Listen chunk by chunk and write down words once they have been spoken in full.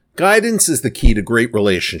Guidance is the key to great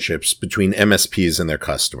relationships between MSPs and their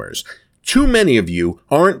customers. Too many of you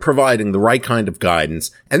aren't providing the right kind of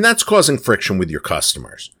guidance, and that's causing friction with your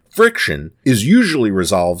customers. Friction is usually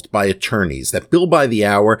resolved by attorneys that bill by the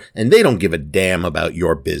hour, and they don't give a damn about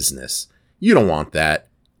your business. You don't want that.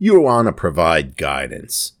 You want to provide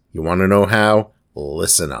guidance. You want to know how?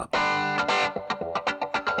 Listen up.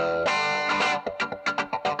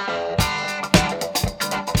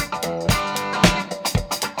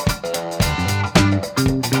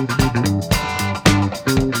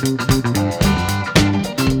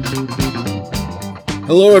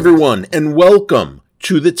 Hello, everyone, and welcome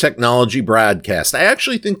to the Technology Broadcast. I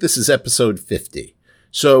actually think this is episode 50.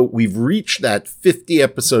 So we've reached that 50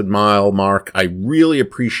 episode mile mark. I really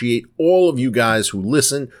appreciate all of you guys who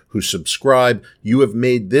listen, who subscribe. You have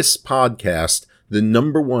made this podcast the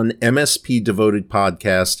number one MSP devoted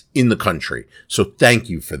podcast in the country. So thank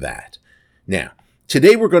you for that. Now,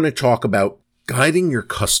 today we're going to talk about guiding your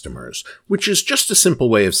customers, which is just a simple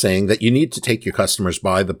way of saying that you need to take your customers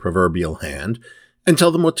by the proverbial hand and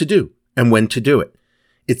tell them what to do and when to do it.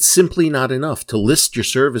 It's simply not enough to list your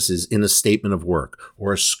services in a statement of work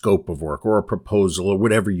or a scope of work or a proposal or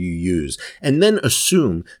whatever you use, and then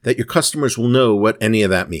assume that your customers will know what any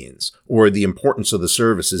of that means or the importance of the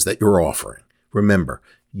services that you're offering. Remember,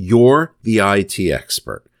 you're the IT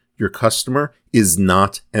expert. Your customer is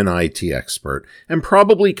not an IT expert and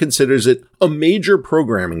probably considers it a major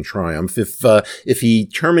programming triumph if he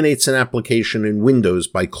terminates an application in Windows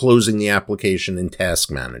by closing the application in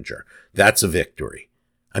Task Manager. That's a victory.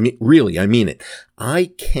 I mean it.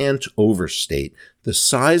 I can't overstate the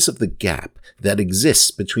size of the gap that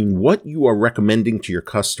exists between what you are recommending to your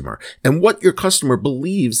customer and what your customer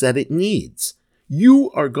believes that it needs.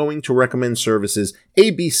 You are going to recommend services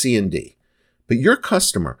A, B, C, and D. But your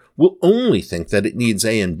customer will only think that it needs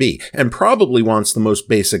A and B and probably wants the most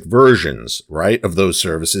basic versions, right, of those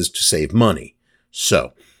services to save money.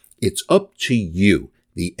 So it's up to you,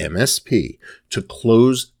 the MSP, to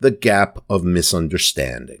close the gap of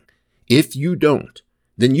misunderstanding. If you don't,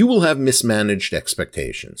 then you will have mismanaged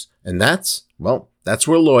expectations. And that's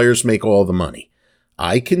where lawyers make all the money.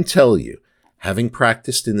 I can tell you, having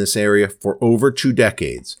practiced in this area for over 2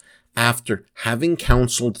 decades, after having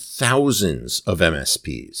counseled thousands of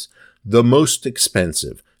MSPs, the most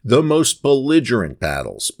expensive, the most belligerent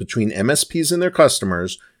battles between MSPs and their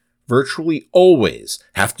customers virtually always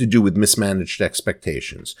have to do with mismanaged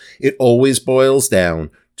expectations. It always boils down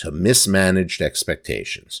to mismanaged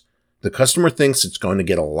expectations. The customer thinks it's going to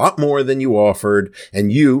get a lot more than you offered,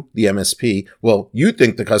 and you, the MSP, you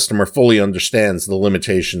think the customer fully understands the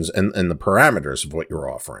limitations and the parameters of what you're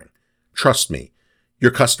offering. Trust me. Your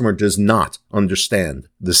customer does not understand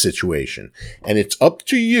the situation, and it's up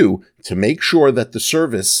to you to make sure that the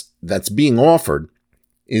service that's being offered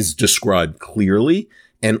is described clearly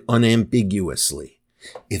and unambiguously.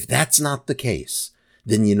 If that's not the case,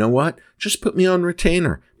 then you know what? Just put me on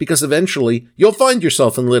retainer, because eventually you'll find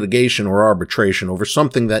yourself in litigation or arbitration over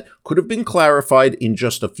something that could have been clarified in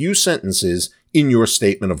just a few sentences in your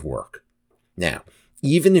statement of work. Now,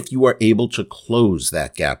 even if you are able to close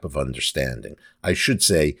that gap of understanding, I should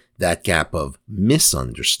say that gap of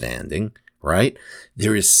misunderstanding, right?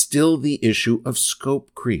 There is still the issue of scope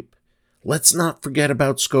creep. Let's not forget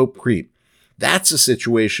about scope creep. That's a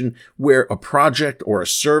situation where a project or a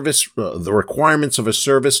service, the requirements of a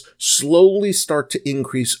service slowly start to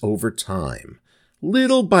increase over time,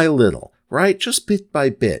 little by little, right? Just bit by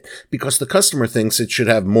bit, because the customer thinks it should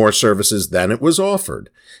have more services than it was offered.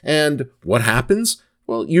 And what happens?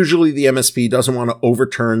 Well, usually the MSP doesn't want to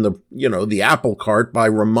overturn the apple cart by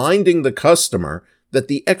reminding the customer that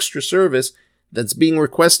the extra service that's being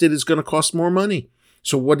requested is going to cost more money.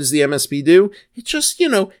 So what does the MSP do? It just,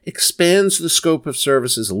 expands the scope of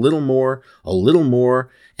services a little more,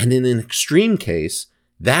 and in an extreme case,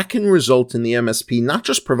 that can result in the MSP not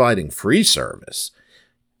just providing free service,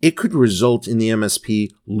 it could result in the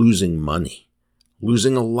MSP losing money,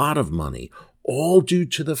 losing a lot of money, all due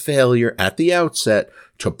to the failure at the outset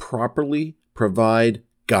to properly provide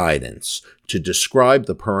guidance to describe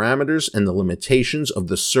the parameters and the limitations of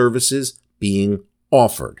the services being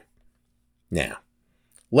offered. Now,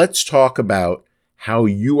 let's talk about how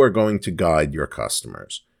you are going to guide your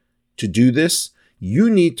customers. To do this,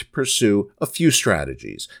 you need to pursue a few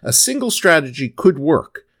strategies. A single strategy could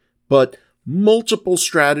work, but multiple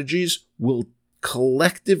strategies will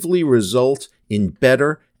collectively result in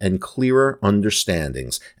better and clearer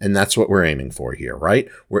understandings. And that's what we're aiming for here, right?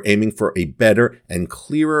 We're aiming for a better and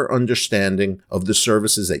clearer understanding of the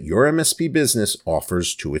services that your MSP business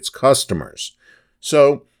offers to its customers.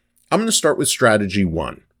 So I'm going to start with strategy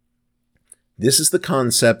 1. This is the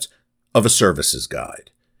concept of a services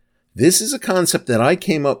guide. This is a concept that I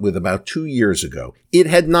came up with about 2 years ago. It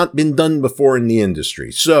had not been done before in the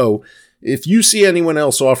industry. So if you see anyone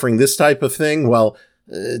else offering this type of thing, well,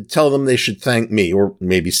 tell them they should thank me, or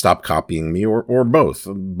maybe stop copying me, or both.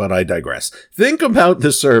 But I digress. Think about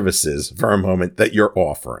the services for a moment that you're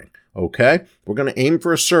offering. Okay? We're going to aim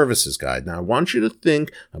for a services guide. Now, I want you to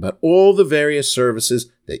think about all the various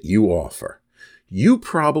services that you offer. You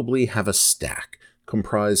probably have a stack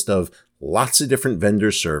comprised of lots of different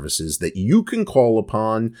vendor services that you can call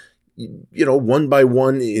upon, one by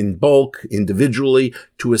one, in bulk, individually,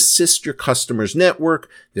 to assist your customers' network,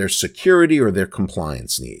 their security, or their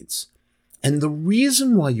compliance needs. And the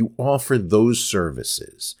reason why you offer those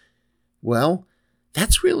services, well,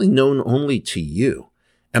 that's really known only to you.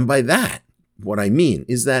 And by that, what I mean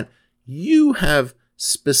is that you have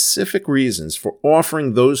specific reasons for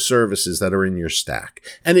offering those services that are in your stack.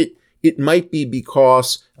 And it might be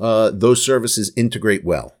because those services integrate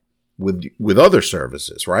well with other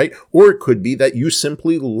services, right? Or it could be that you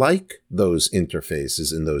simply like those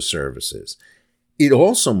interfaces in those services. It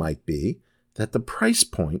also might be that the price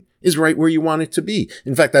point is right where you want it to be.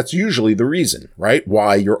 In fact, that's usually the reason, right?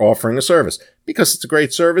 Why you're offering a service. Because it's a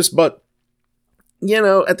great service, but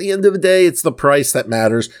at the end of the day, it's the price that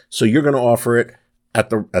matters. So you're going to offer it at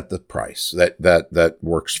the price that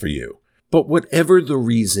works for you. But whatever the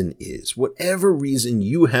reason is, whatever reason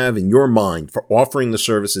you have in your mind for offering the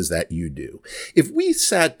services that you do, if we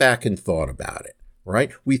sat back and thought about it,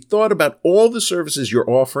 right? We thought about all the services you're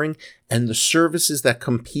offering and the services that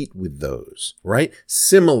compete with those, right?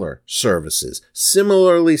 Similar services,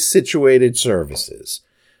 similarly situated services.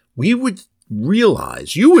 You would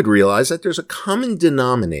realize that there's a common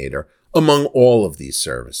denominator among all of these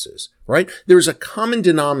services, right? There's a common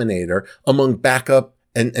denominator among backup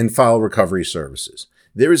and file recovery services.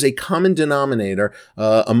 There is a common denominator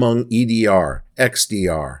among EDR,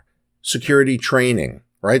 XDR, security training,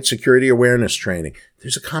 right? Security awareness training.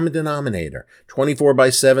 There's a common denominator.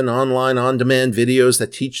 24/7 online on-demand videos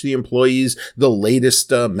that teach the employees the latest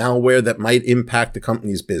malware that might impact the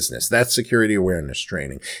company's business. That's security awareness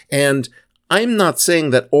training. And I'm not saying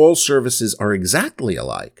that all services are exactly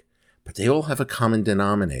alike, but they all have a common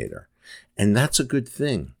denominator. And that's a good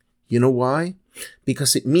thing. You know why?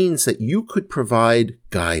 Because it means that you could provide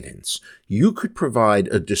guidance. You could provide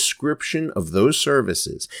a description of those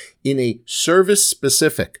services in a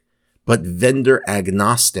service-specific but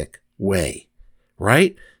vendor-agnostic way,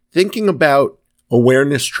 right? Thinking about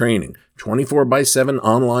awareness training, 24/7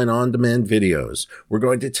 online on-demand videos. We're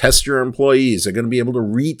going to test your employees. They're going to be able to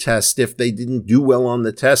retest if they didn't do well on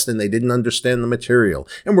the test and they didn't understand the material.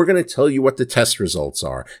 And we're going to tell you what the test results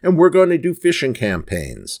are. And we're going to do phishing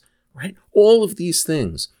campaigns. Right? All of these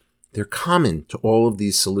things, they're common to all of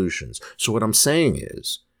these solutions. So what I'm saying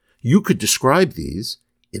is, you could describe these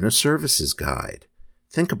in a services guide.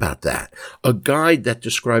 Think about that. A guide that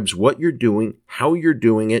describes what you're doing, how you're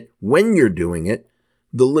doing it, when you're doing it,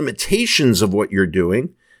 the limitations of what you're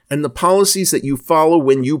doing, and the policies that you follow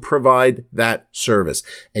when you provide that service.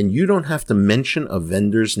 And you don't have to mention a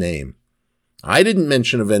vendor's name. I didn't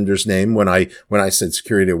mention a vendor's name when I said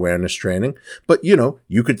security awareness training, but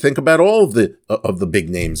you could think about all of the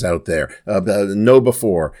big names out there.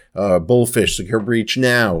 KnowBe4, Bullfish, Secure Breach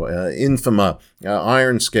Now, Infama,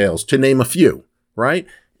 Iron Scales, to name a few, right?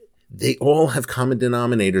 They all have common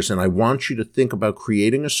denominators, and I want you to think about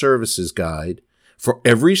creating a services guide for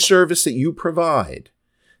every service that you provide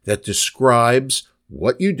that describes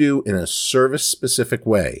what you do in a service-specific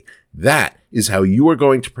way. That is how you are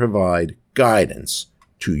going to provide guidance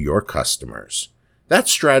to your customers. That's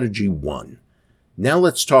strategy 1. Now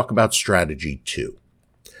let's talk about strategy 2.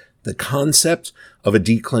 The concept of a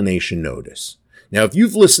declination notice. Now, if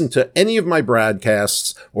you've listened to any of my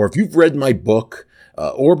broadcasts, or if you've read my book,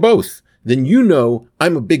 or both, then you know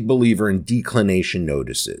I'm a big believer in declination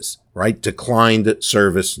notices, right? Declined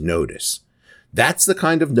service notice. That's the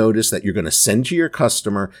kind of notice that you're going to send to your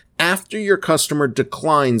customer after your customer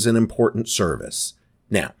declines an important service.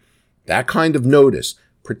 Now, that kind of notice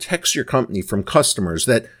protects your company from customers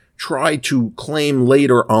that try to claim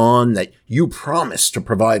later on that you promised to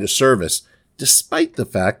provide a service, despite the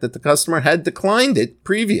fact that the customer had declined it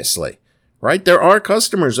previously, right? There are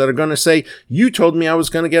customers that are going to say, you told me I was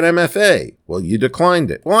going to get MFA. Well, you declined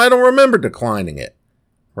it. Well, I don't remember declining it,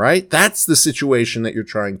 right? That's the situation that you're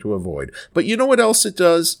trying to avoid. But you know what else it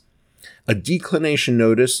does? A declination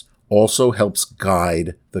notice also helps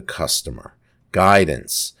guide the customer.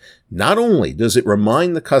 Guidance. Not only does it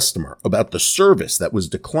remind the customer about the service that was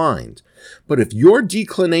declined, but if your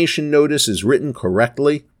declination notice is written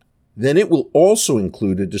correctly, then it will also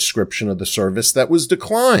include a description of the service that was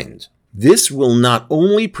declined. This will not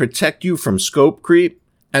only protect you from scope creep,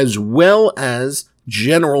 as well as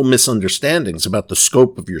general misunderstandings about the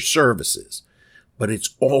scope of your services, but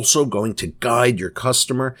it's also going to guide your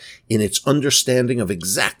customer in its understanding of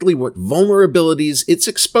exactly what vulnerabilities it's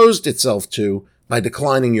exposed itself to by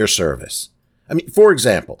declining your service. I mean, for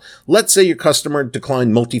example, let's say your customer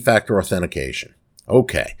declined multi-factor authentication.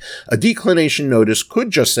 Okay, a declination notice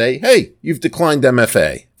could just say, hey, you've declined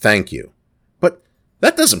MFA, thank you. But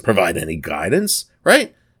that doesn't provide any guidance,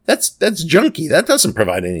 right? That's junky. That doesn't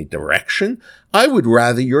provide any direction. I would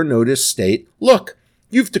rather your notice state, look,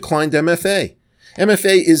 you've declined MFA.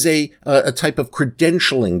 MFA is a type of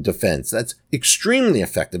credentialing defense that's extremely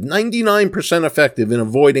effective, 99% effective in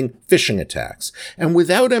avoiding phishing attacks. And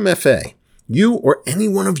without MFA, you or any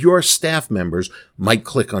one of your staff members might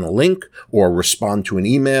click on a link or respond to an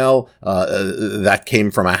email that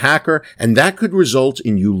came from a hacker, and that could result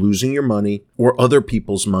in you losing your money or other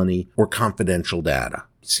people's money or confidential data.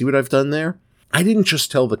 See what I've done there? I didn't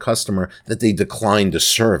just tell the customer that they declined a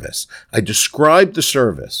service. I described the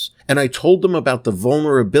service, and I told them about the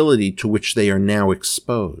vulnerability to which they are now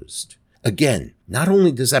exposed. Again, not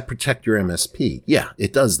only does that protect your MSP, yeah,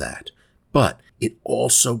 it does that, but it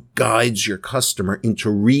also guides your customer into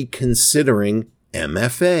reconsidering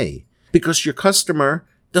MFA, because your customer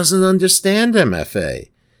doesn't understand MFA.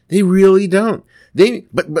 They really don't.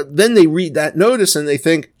 But then they read that notice and they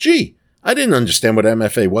think, gee, I didn't understand what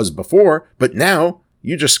MFA was before, but now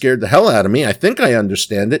you just scared the hell out of me. I think I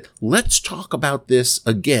understand it. Let's talk about this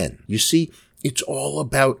again. You see, it's all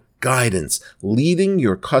about guidance. Leading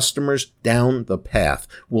your customers down the path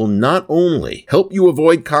will not only help you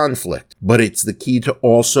avoid conflict, but it's the key to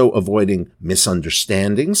also avoiding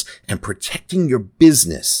misunderstandings and protecting your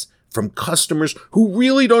business from customers who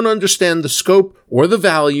really don't understand the scope or the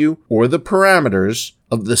value or the parameters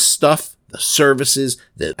of the stuff, the services,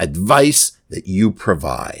 the advice that you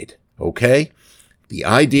provide. Okay? The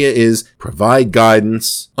idea is provide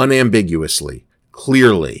guidance unambiguously,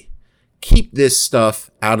 clearly. Keep this stuff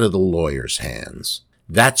out of the lawyer's hands.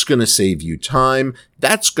 That's going to save you time,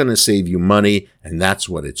 that's going to save you money, and that's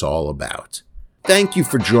what it's all about. Thank you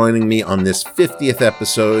for joining me on this 50th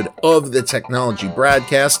episode of the Technology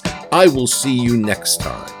Broadcast. I will see you next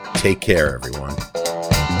time. Take care, everyone.